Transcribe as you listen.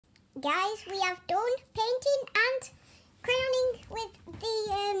guys, we have done painting and crayonning with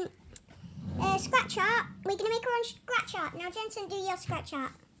the scratch art. We're going to make our own scratch art. Now, Jensen, do your scratch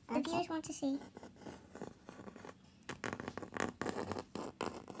art. The viewers want to see.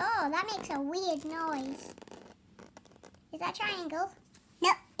 Oh, that makes a weird noise. Is that a triangle?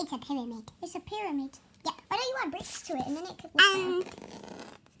 No, it's a pyramid. It's a pyramid. Yeah. Why don't you add bricks to it and then it could look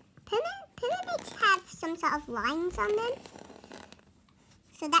better? Pyramids have some sort of lines on them.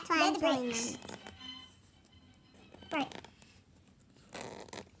 So that's why I'm drawing them. Right.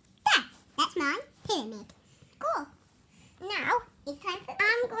 There, that's my pyramid. Cool. Now, It's time for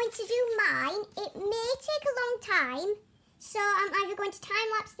I'm going to do mine. It may take a long time, so I'm either going to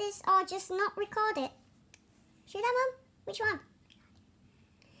time-lapse this or just not record it. Should I, Mum? Which one?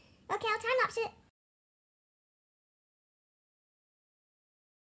 Okay, I'll time-lapse it.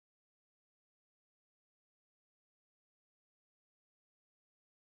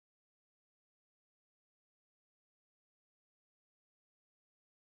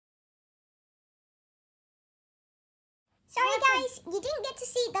 Sorry guys, you didn't get to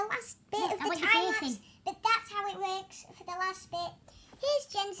see the last bit of the time-lapse, but that's how it works for the last bit. Here's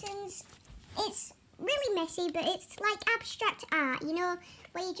Jensen's. It's really messy, but it's like abstract art, you know,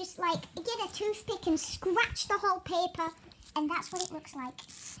 where you just like get a toothpick and scratch the whole paper, and that's what it looks like.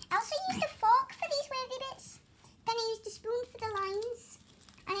 I also used a fork for these wavy bits, then I used a spoon for the lines,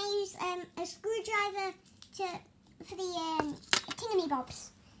 and I used a screwdriver for the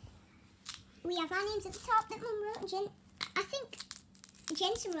tingamybobs. We have our names at the top that Mum wrote, and I think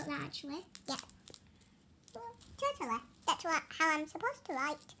Jensen wrote that actually. Yeah. Totally. That's how I'm supposed to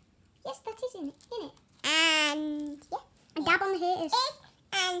write. Yes, that is in it. And yeah. And dab on the haters.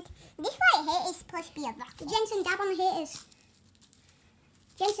 And this right here is supposed to be a rocket. Jensen, dab on the haters.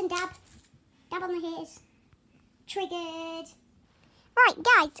 Jensen, dab. Dab on the haters. Triggered. Right,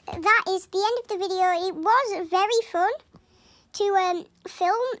 guys, that is the end of the video. It was very fun to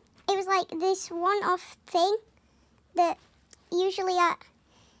film. It was like this one-off thing that usually I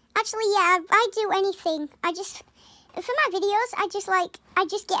do anything. For my videos, I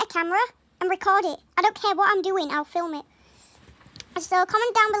just get a camera and record it. I don't care what I'm doing, I'll film it. So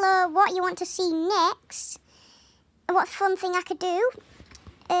comment down below what you want to see next. What fun thing I could do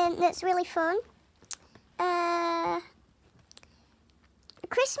that's really fun.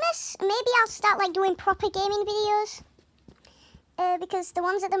 Christmas, maybe I'll start like doing proper gaming videos. Because the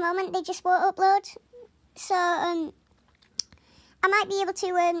ones at the moment, they just won't upload. So I might be able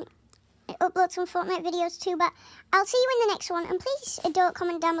to upload some Fortnite videos too, but I'll see you in the next one. And please don't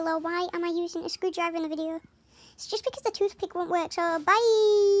comment down below why am I using a screwdriver in the video. It's just because the toothpick won't work. So bye.